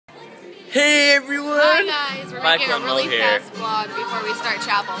Hey everyone! Hi guys, we're making a really here. fast vlog before we start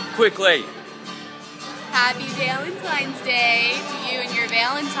chapel. Quickly! Happy Valentine's Day to you and your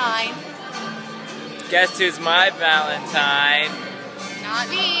Valentine. Guess who's my Valentine? Not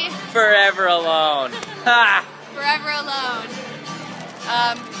me. Forever alone. Ha! Forever alone.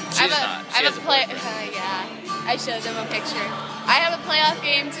 She's not. She has a boyfriend. Yeah, I showed them a picture. I have a playoff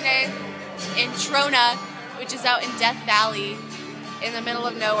game today in Trona, which is out in Death Valley, in the middle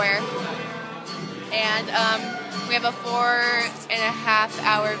of nowhere. And we have a 4.5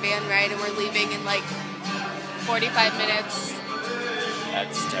 hour van ride, and we're leaving in like 45 minutes.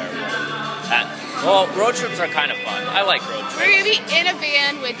 That's terrible. Well, road trips are kind of fun. I like road trips. We're gonna be in a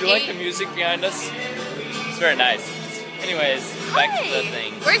van with Do you like the music behind us? It's very nice. Anyways, back to the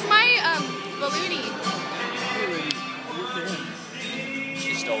thing. Where's my balloonie?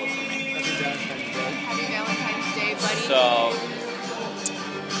 She stole it from me. Happy Valentine's Day, buddy. So,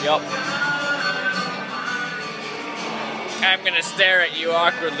 yep. I'm gonna stare at you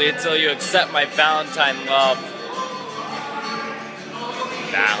awkwardly until you accept my Valentine love.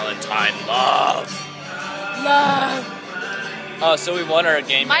 Valentine love. Love. Oh, so we won our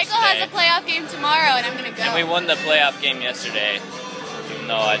game Michael yesterday. has a playoff game tomorrow, and I'm gonna go. And we won the playoff game yesterday, even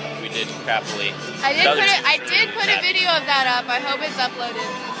though we did crappily. I did put a video of that up. I hope it's uploaded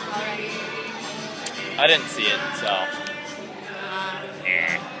already. I didn't see it, so.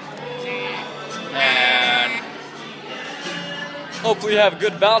 And hopefully you have a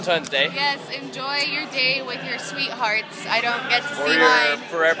good Valentine's Day. Yes, enjoy your day with your sweethearts. I don't get to Or see you're mine.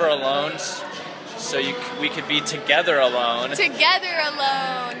 forever alone, so we could be together alone. Together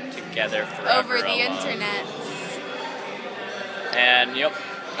alone. Together forever over the alone. internet. And yep,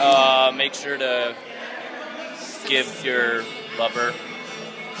 make sure to give your lover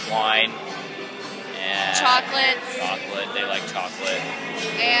wine and Chocolates. Chocolate. They like chocolate.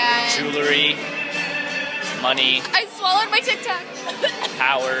 And Jewelry. Money. I swallowed my Tic Tac.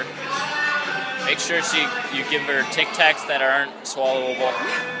 Power. Make sure you give her Tic Tacs that aren't swallowable.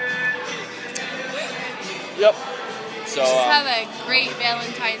 Yep. So Just have a great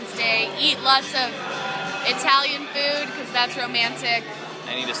Valentine's Day. Eat lots of Italian food because that's romantic.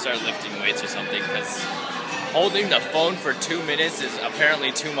 I need to start lifting weights or something because holding the phone for 2 minutes is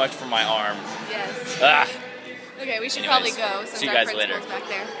apparently too much for my arm. Yes. Ah. Okay, we should Anyways, probably go since see you our guys later. principal's back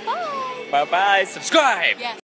there. Bye. Bye bye. Subscribe. Yes.